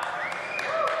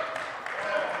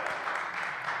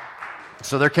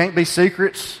 So there can't be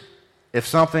secrets. If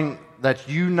something that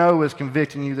you know is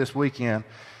convicting you this weekend,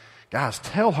 guys,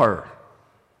 tell her.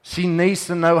 She needs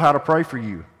to know how to pray for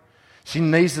you. She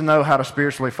needs to know how to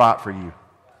spiritually fight for you.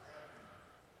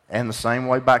 And the same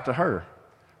way back to her.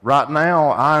 Right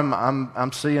now,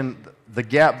 I'm seeing the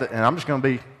gap and I'm just going to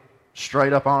be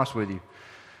straight up honest with you.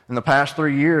 In the past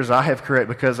 3 years, I have created,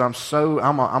 because I'm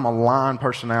a line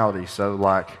personality, so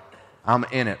like I'm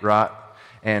in it, right?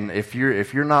 And if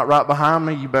you're not right behind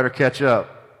me, you better catch up,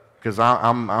 because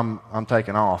I'm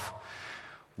taking off.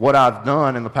 What I've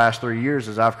done in the past 3 years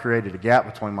is I've created a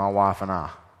gap between my wife and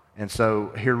I. And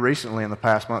so here recently, in the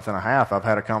past month and a half, I've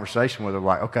had a conversation with her,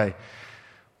 like, okay,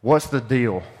 what's the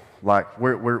deal? Like,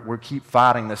 we keep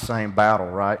fighting the same battle,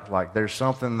 right? Like, there's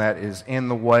something that is in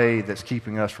the way that's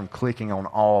keeping us from clicking on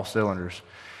all cylinders.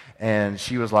 And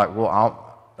she was like,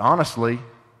 well, honestly,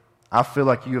 I feel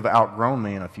like you have outgrown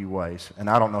me in a few ways, and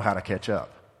I don't know how to catch up.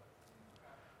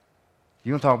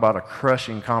 You want to talk about a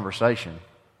crushing conversation.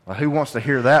 Well, who wants to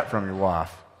hear that from your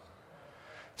wife?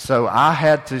 So I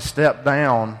had to step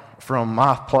down from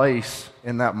my place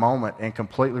in that moment and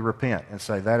completely repent and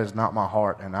say, that is not my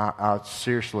heart, and I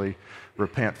seriously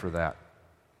repent for that.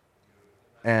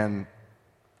 And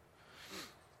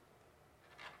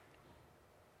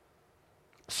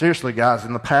seriously, guys,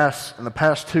 in the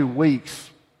past 2 weeks,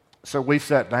 so we've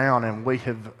sat down and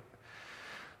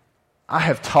I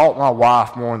have taught my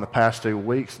wife more in the past 2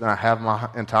 weeks than I have my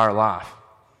entire life.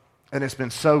 And it's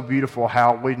been so beautiful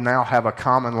how we now have a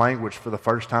common language for the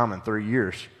first time in 3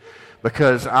 years.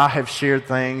 Because I have shared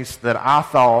things that I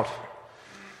thought,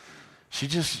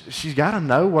 she's got to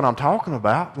know what I'm talking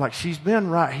about. Like, she's been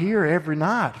right here every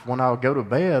night when I would go to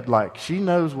bed. Like, she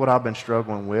knows what I've been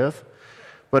struggling with.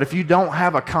 But if you don't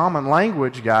have a common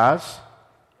language, guys,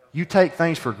 you take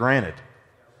things for granted.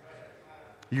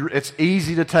 It's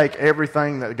easy to take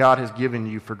everything that God has given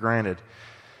you for granted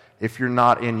if you're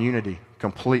not in unity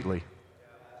completely.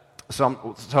 So I'm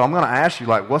going to ask you,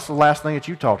 like, what's the last thing that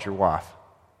you taught your wife?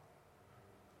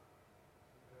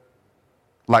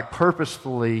 Like,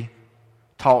 purposefully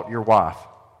taught your wife.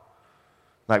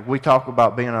 Like, we talk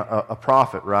about being a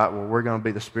prophet, right? Well, we're going to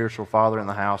be the spiritual father in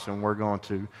the house, and we're going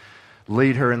to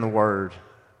lead her in the Word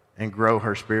and grow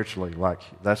her spiritually. Like,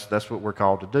 that's what we're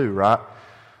called to do, right?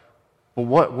 But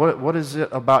what is it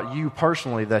about you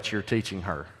personally that you're teaching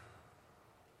her?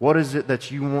 What is it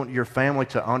that you want your family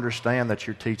to understand that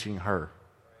you're teaching her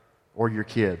or your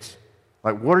kids?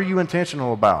 Like, what are you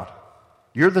intentional about?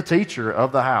 You're the teacher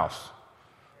of the house.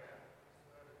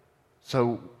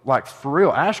 So, like, for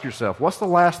real, ask yourself, what's the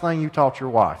last thing you taught your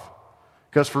wife?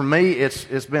 Because for me,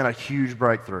 it's been a huge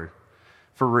breakthrough,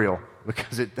 for real,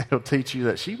 because it'll teach you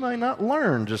that she may not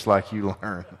learn just like you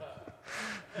learn.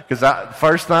 Because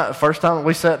first time that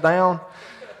we sat down,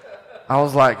 I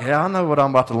was like, yeah, I know what I'm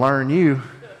about to learn you.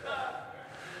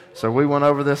 So we went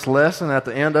over this lesson. At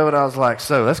the end of it, I was like,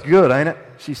 so that's good, ain't it?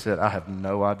 She said, I have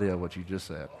no idea what you just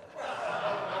said.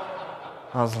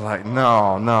 I was like,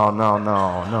 no.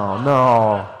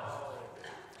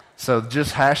 So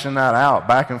just hashing that out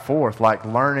back and forth, like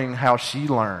learning how she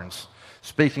learns,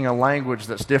 speaking a language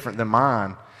that's different than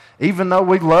mine, even though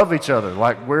we love each other.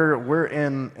 Like we're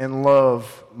in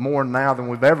love more now than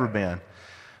we've ever been.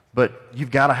 But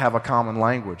you've got to have a common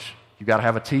language. You've got to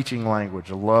have a teaching language,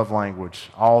 a love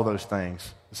language, all those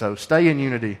things. So stay in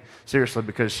unity, seriously,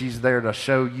 because she's there to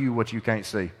show you what you can't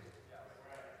see.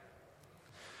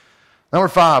 Number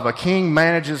 5, a king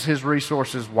manages his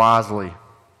resources wisely.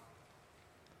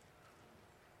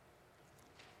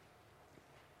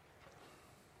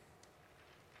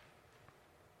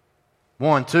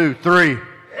 One, two, three.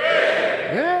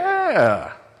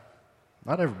 Yeah.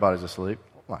 Not everybody's asleep.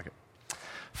 I like it.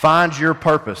 Find your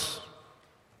purpose.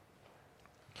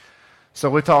 So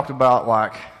we talked about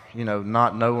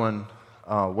not knowing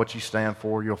what you stand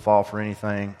for, you'll fall for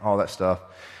anything, all that stuff.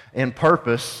 In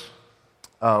purpose,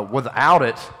 without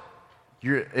it,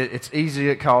 it's easy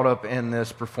to get caught up in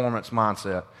this performance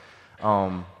mindset.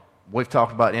 We've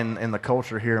talked about in the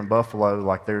culture here in Buffalo,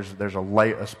 like there's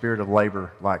a spirit of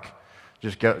labor, like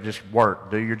just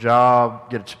work, do your job,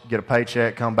 get a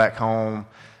paycheck, come back home.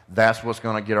 That's what's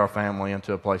going to get our family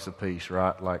into a place of peace,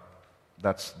 right? Like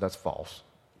that's false.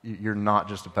 You're not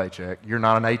just a paycheck. You're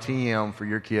not an ATM for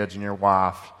your kids and your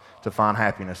wife to find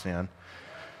happiness in.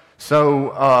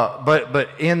 So, but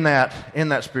in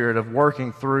that spirit of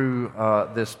working through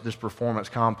this performance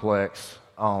complex,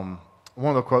 one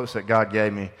of the quotes that God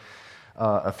gave me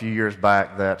a few years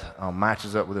back that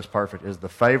matches up with this perfect is, the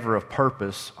favor of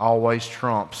purpose always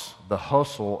trumps the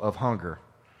hustle of hunger.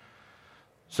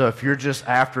 So if you're just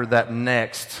after that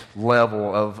next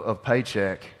level of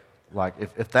paycheck, like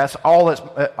if that's all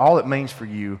it means for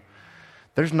you,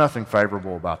 there's nothing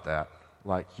favorable about that.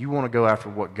 Like you want to go after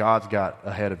what God's got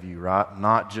ahead of you, right?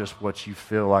 Not just what you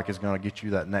feel like is going to get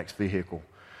you that next vehicle,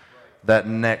 that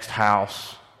next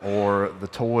house, or the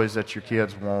toys that your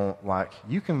kids want. Like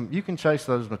you can chase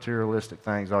those materialistic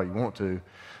things all you want to,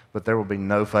 but there will be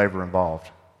no favor involved.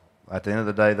 At the end of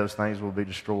the day, those things will be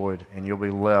destroyed, and you'll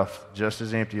be left just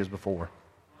as empty as before.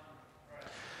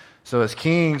 So as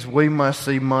kings, we must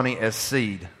see money as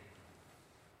seed.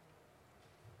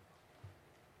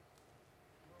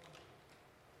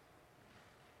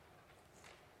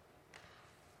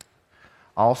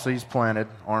 All seeds planted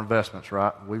are investments,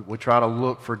 right? We try to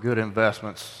look for good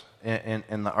investments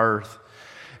in the earth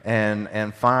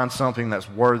and find something that's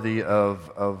worthy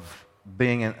of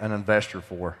being an investor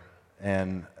for.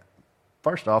 And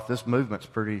first off, this movement's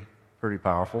pretty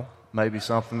powerful. Maybe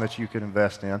something that you could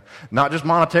invest in. Not just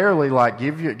monetarily, like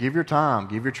give your time,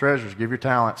 give your treasures, give your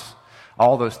talents,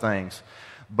 all those things.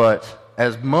 But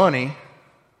as money,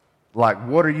 like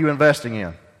what are you investing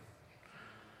in?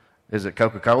 Is it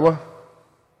Coca-Cola?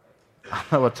 I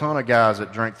know a ton of guys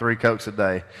that drink 3 Cokes a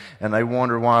day, and they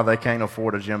wonder why they can't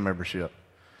afford a gym membership.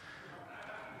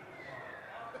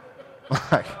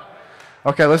 Like,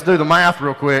 okay, let's do the math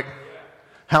real quick.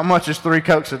 How much is 3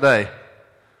 Cokes a day?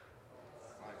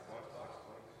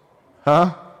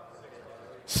 Huh?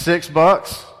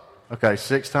 $6? Okay,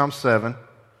 6 times 7.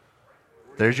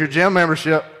 There's your gym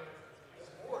membership.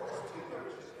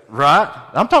 Right?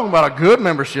 I'm talking about a good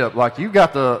membership. Like you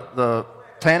got the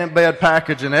tanning bed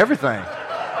package and everything.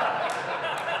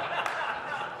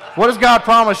 What does God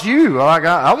promise you? Like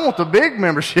I want the big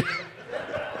membership.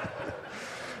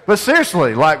 But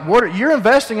seriously, like you're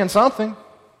investing in something.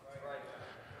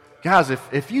 Guys,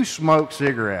 if you smoke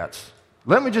cigarettes,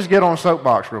 let me just get on a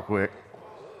soapbox real quick.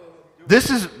 This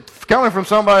is coming from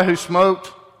somebody who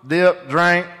smoked, dipped,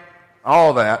 drank,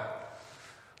 all that.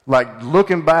 Like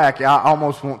looking back, I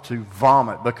almost want to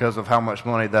vomit because of how much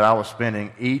money that I was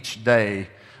spending each day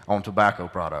on tobacco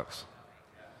products.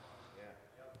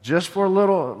 Just for a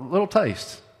little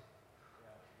taste.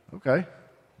 Okay.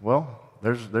 Well,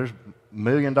 there's $1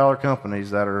 million companies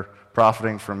that are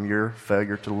profiting from your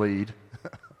failure to lead.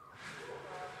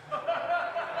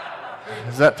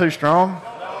 Is that too strong?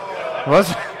 Was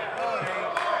it?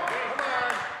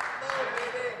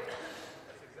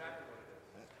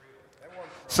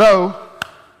 So,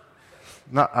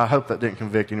 I hope that didn't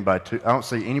convict anybody. I don't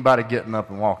see anybody getting up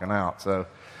and walking out, so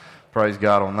praise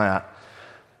God on that.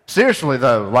 Seriously,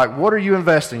 though, like what are you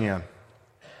investing in?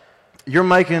 You're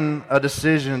making a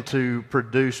decision to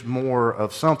produce more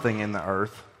of something in the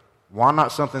earth. Why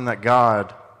not something that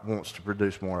God wants to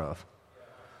produce more of?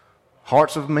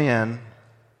 Hearts of men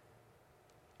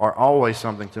are always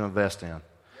something to invest in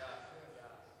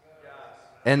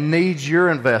and needs your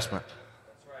investment.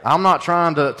 I'm not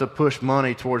trying to push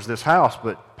money towards this house,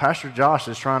 but Pastor Josh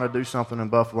is trying to do something in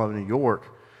Buffalo, New York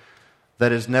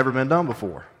that has never been done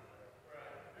before.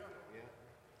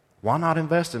 Why not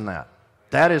invest in that?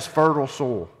 That is fertile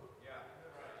soil.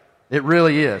 It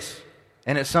really is.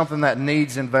 And it's something that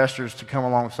needs investors to come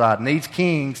alongside, needs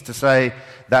kings to say,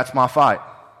 that's my fight.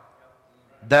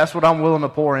 That's what I'm willing to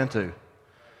pour into.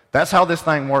 That's how this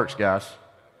thing works, guys.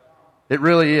 It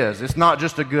really is. It's not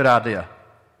just a good idea.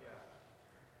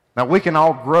 Now, we can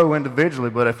all grow individually,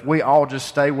 but if we all just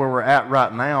stay where we're at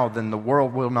right now, then the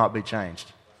world will not be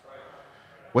changed.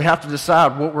 We have to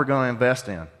decide what we're going to invest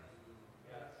in.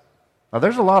 Now,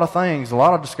 there's a lot of things, a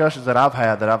lot of discussions that I've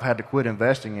had to quit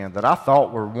investing in that I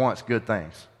thought were once good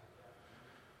things.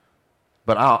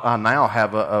 But I now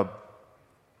have a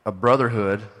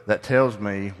brotherhood that tells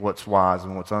me what's wise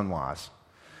and what's unwise.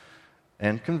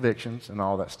 And convictions and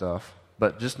all that stuff.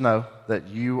 But just know that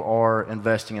you are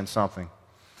investing in something.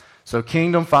 So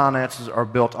kingdom finances are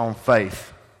built on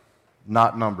faith,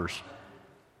 not numbers.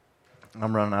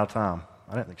 I'm running out of time.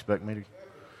 I didn't expect me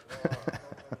to.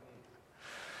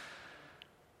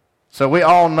 So we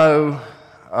all know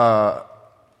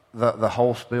the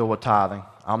whole spiel with tithing.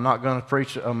 I'm not going to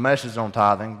preach a message on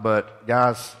tithing, but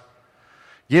guys,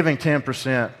 giving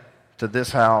 10% to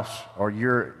this house or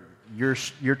your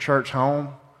church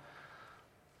home,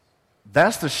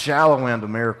 that's the shallow end of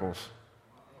miracles.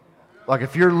 Like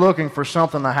if you're looking for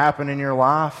something to happen in your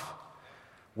life,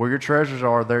 where your treasures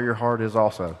are, there your heart is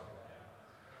also.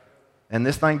 And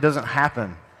this thing doesn't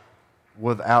happen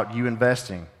without you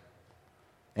investing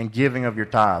and giving of your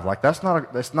tithe. Like that's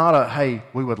not a hey,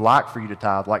 we would like for you to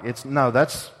tithe. Like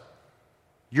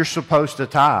you're supposed to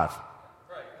tithe.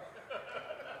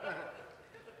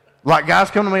 Like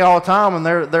guys come to me all the time and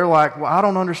they're like, well, I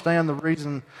don't understand the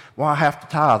reason why I have to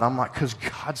tithe. I'm like, because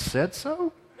God said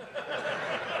so?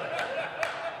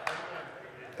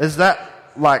 Is that,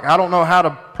 like, I don't know how to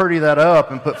pretty that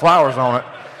up and put flowers on it.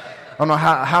 I don't know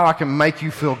how I can make you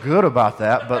feel good about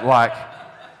that, but like,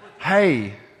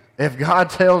 hey, if God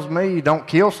tells me don't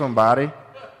kill somebody,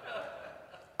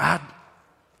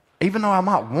 even though I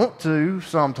might want to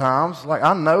sometimes, like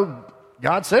I know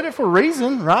God said it for a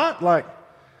reason, right? Like,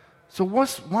 so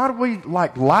why do we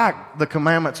like the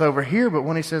commandments over here, but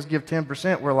when he says give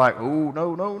 10%, we're like, oh,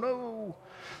 no.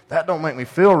 That don't make me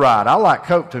feel right. I like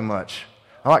Coke too much.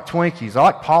 I like Twinkies. I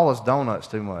like Paula's Donuts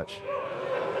too much.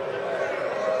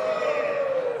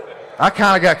 I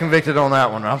kind of got convicted on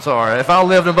that one. I'm sorry. If I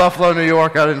lived in Buffalo, New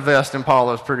York, I'd invest in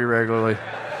Paula's pretty regularly.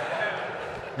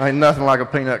 Ain't nothing like a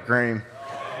peanut cream.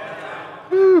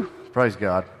 Woo, praise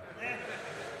God.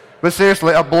 But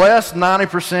seriously, a blessed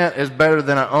 90% is better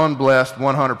than an unblessed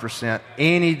 100%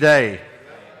 any day.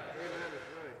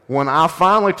 When I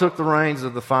finally took the reins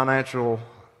of the financial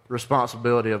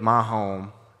responsibility of my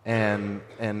home, and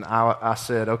I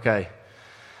said, okay,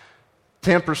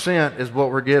 10% is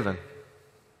what we're given.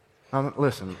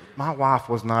 Listen, my wife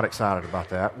was not excited about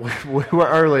that. We were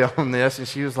early on this, and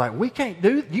she was like, we can't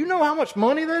do, you know how much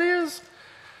money that is?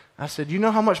 I said, you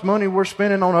know how much money we're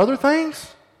spending on other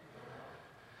things?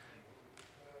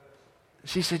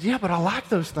 She said, yeah, but I like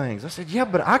those things. I said, yeah,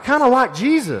 but I kind of like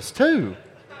Jesus too.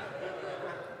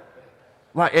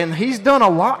 Like, and he's done a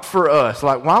lot for us.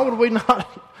 Like, why would we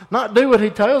not do what he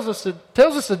tells us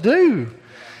to do?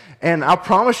 And I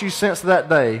promise you, since that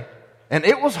day, and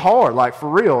it was hard, like for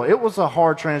real, it was a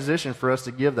hard transition for us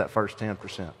to give that first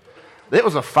 10%. It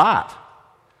was a fight.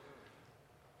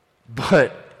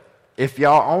 But if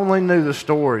y'all only knew the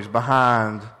stories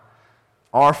behind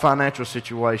our financial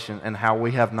situation and how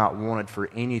we have not wanted for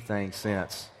anything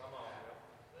since.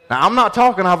 Now, I'm not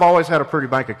talking I've always had a pretty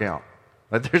bank account.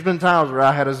 Like, there's been times where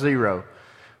I had a zero,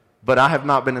 but I have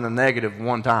not been in the negative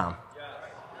one time.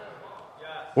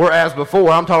 Whereas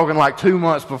before, I'm talking like 2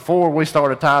 months before we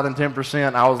started tithing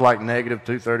 10%, I was like negative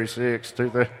 236,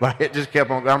 230. Like, it just kept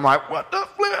on going. I'm like, what the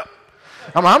flip?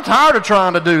 I'm tired of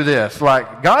trying to do this.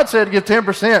 Like, God said to give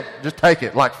 10%, just take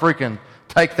it. Like, freaking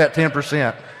take that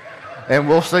 10%. And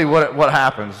we'll see what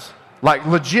happens. Like,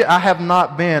 legit, I have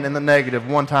not been in the negative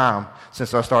one time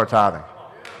since I started tithing.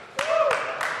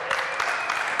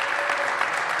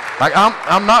 Like,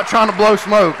 I'm not trying to blow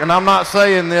smoke, and I'm not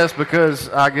saying this because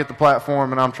I get the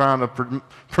platform and I'm trying to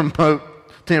promote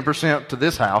 10% to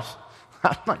this house.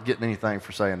 I'm not getting anything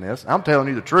for saying this. I'm telling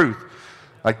you the truth.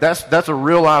 Like, that's a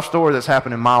real life story that's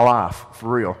happened in my life, for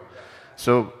real.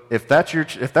 So if that's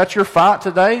your fight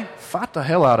today, fight the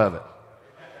hell out of it.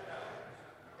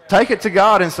 Take it to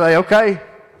God and say, okay,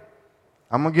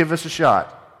 I'm going to give this a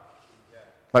shot.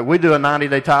 Like, we do a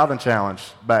 90-day tithing challenge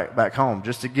back home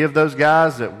just to give those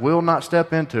guys that will not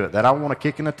step into it, that I want to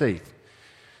kick in the teeth.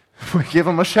 We give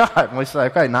them a shot and we say,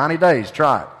 okay, 90 days,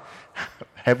 try it.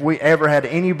 Have we ever had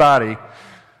anybody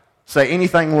say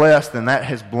anything less than that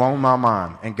has blown my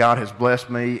mind, and God has blessed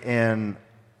me in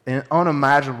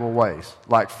unimaginable ways?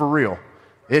 Like, for real.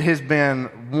 It has been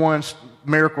one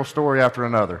miracle story after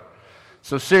another.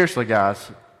 So seriously,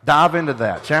 guys, dive into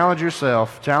that. Challenge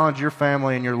yourself, challenge your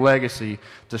family and your legacy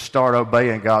to start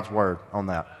obeying God's word on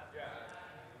that.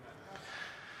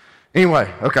 Anyway,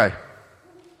 okay.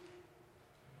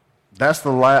 That's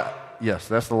the last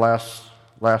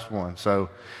one. So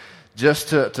just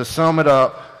to sum it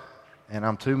up, and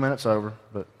I'm 2 minutes over,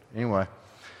 but anyway.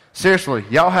 Seriously,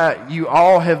 you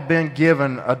all have been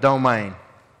given a domain.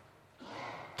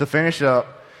 To finish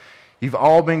up, you've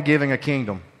all been given a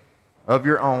kingdom of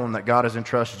your own that God has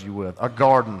entrusted you with, a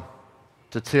garden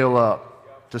to till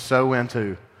up, to sow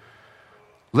into.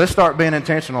 Let's start being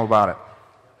intentional about it.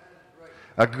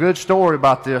 A good story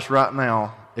about this right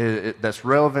now that's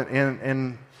relevant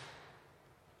in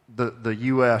the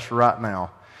U.S. right now.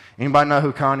 Anybody know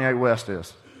who Kanye West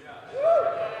is?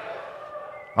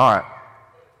 All right.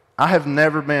 I have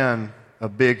never been a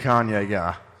big Kanye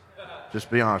guy, just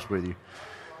to be honest with you.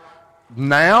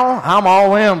 Now, I'm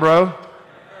all in, bro.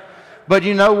 But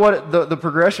you know what the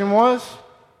progression was?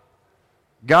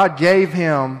 God gave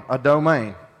him a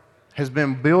domain, has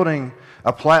been building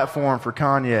a platform for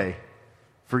Kanye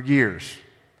for years.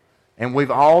 And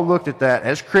we've all looked at that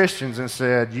as Christians and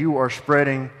said, you are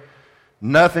spreading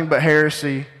nothing but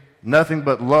heresy, nothing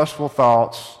but lustful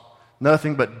thoughts,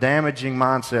 nothing but damaging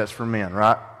mindsets for men,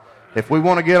 right? If we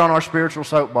want to get on our spiritual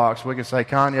soapbox, we can say,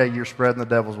 Kanye, you're spreading the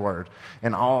devil's word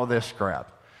and all this crap.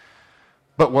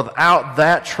 But without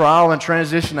that trial and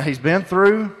transition that he's been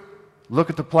through, look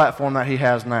at the platform that he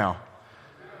has now.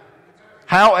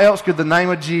 How else could the name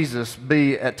of Jesus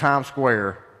be at Times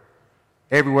Square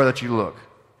everywhere that you look?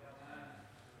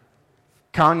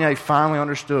 Kanye finally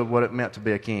understood what it meant to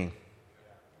be a king.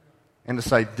 And to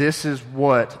say, this is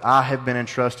what I have been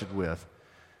entrusted with.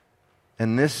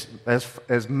 And this, as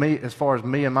far as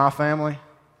me and my family,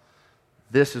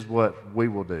 this is what we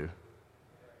will do.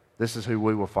 This is who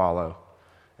we will follow.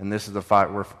 And this is the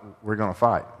fight we're going to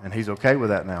fight. And he's okay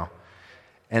with that now.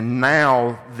 And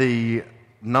now the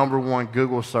number one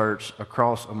Google search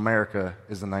across America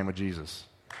is the name of Jesus.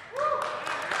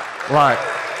 Like,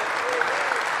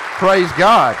 praise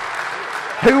God.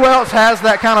 Who else has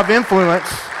that kind of influence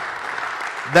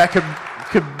that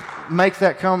could make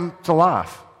that come to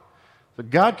life? But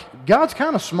God's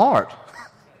kind of smart,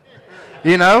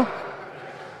 you know?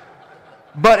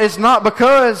 But it's not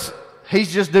because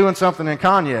he's just doing something in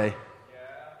Kanye.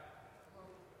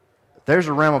 There's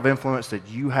a realm of influence that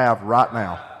you have right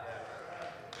now.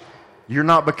 You're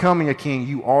not becoming a king,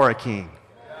 you are a king.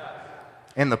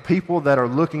 And the people that are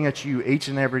looking at you each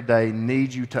and every day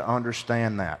need you to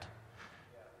understand that.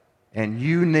 And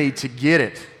you need to get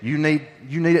it. You need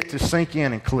it to sink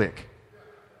in and click.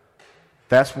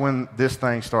 That's when this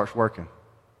thing starts working.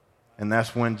 And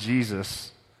that's when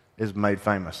Jesus is made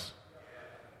famous.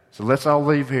 So let's all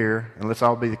leave here and let's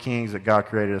all be the kings that God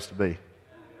created us to be.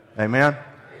 Amen?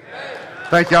 Amen.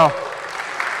 Thank y'all.